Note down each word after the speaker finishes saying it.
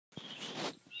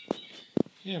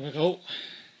Here we go.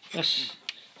 This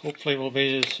hopefully will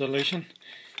be the solution.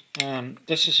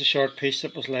 This is a short piece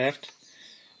that was left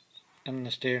in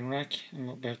the steering rack, and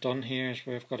what we've done here is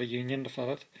we've got a union to fit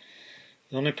it.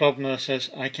 The only problem with this is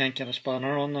I can't get a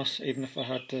spanner on this, even if I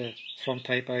had the front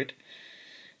pipe out.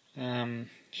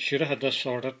 Should have had this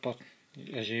sorted, but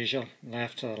as usual,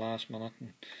 left to the last minute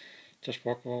and just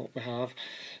work with what we have.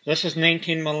 This is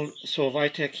 19mm, so if I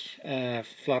take a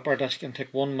flapper disc and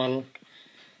take 1mm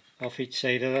off each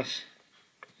side of this,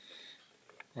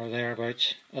 or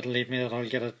thereabouts, it'll leave me that I'll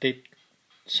get a deep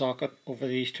socket over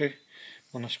these two.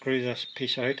 When I screw this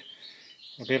piece out,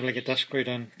 I'll be able to get this screw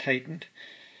down tightened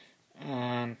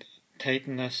and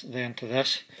tighten this then to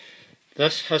this.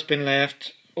 This has been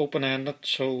left open-ended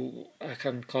so I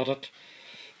can cut it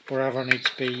wherever it needs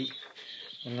to be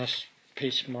when this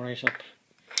piece marries up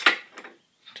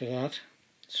to that.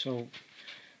 So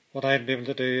what I'd be able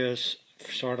to do is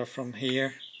sort of from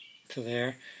here to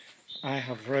there. I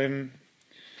have room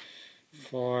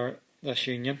for this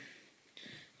union.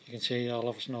 You can see all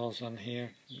of its knobs in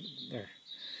here. They're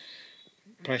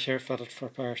pressure fitted for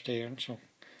power steering, so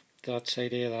that's the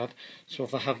idea of that. So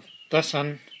if I have this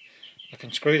in, I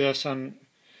can screw this in,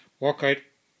 work out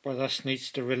where this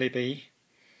needs to really be.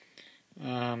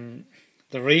 The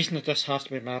reason that this has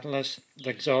to be metal is the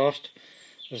exhaust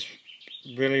is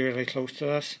really close to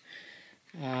this.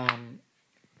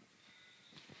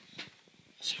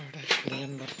 It's hard to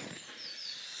explain, but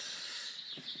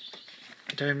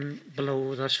down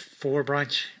below this 4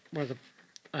 branch where the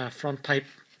front pipe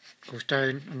goes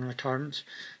down and returns,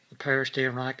 the power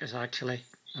steering rack is actually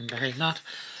in behind that.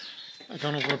 I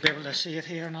don't know if we'll be able to see it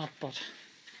here or not, but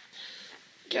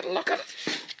get a look at it.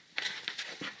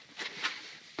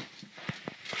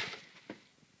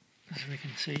 As we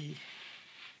can see,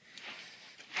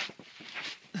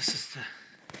 this is the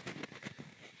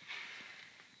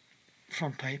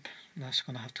front pipe, and that's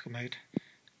going to have to come out,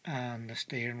 and the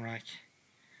steering rack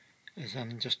is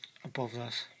in just above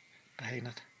this, behind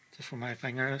it, just where my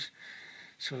finger is.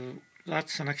 So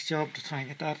that's the next job, to try and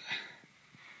get that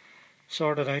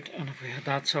sorted out, and if we had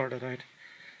that sorted out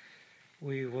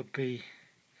we would be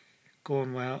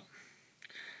going well.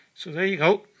 So there you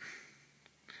go,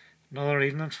 another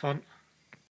evening's fun.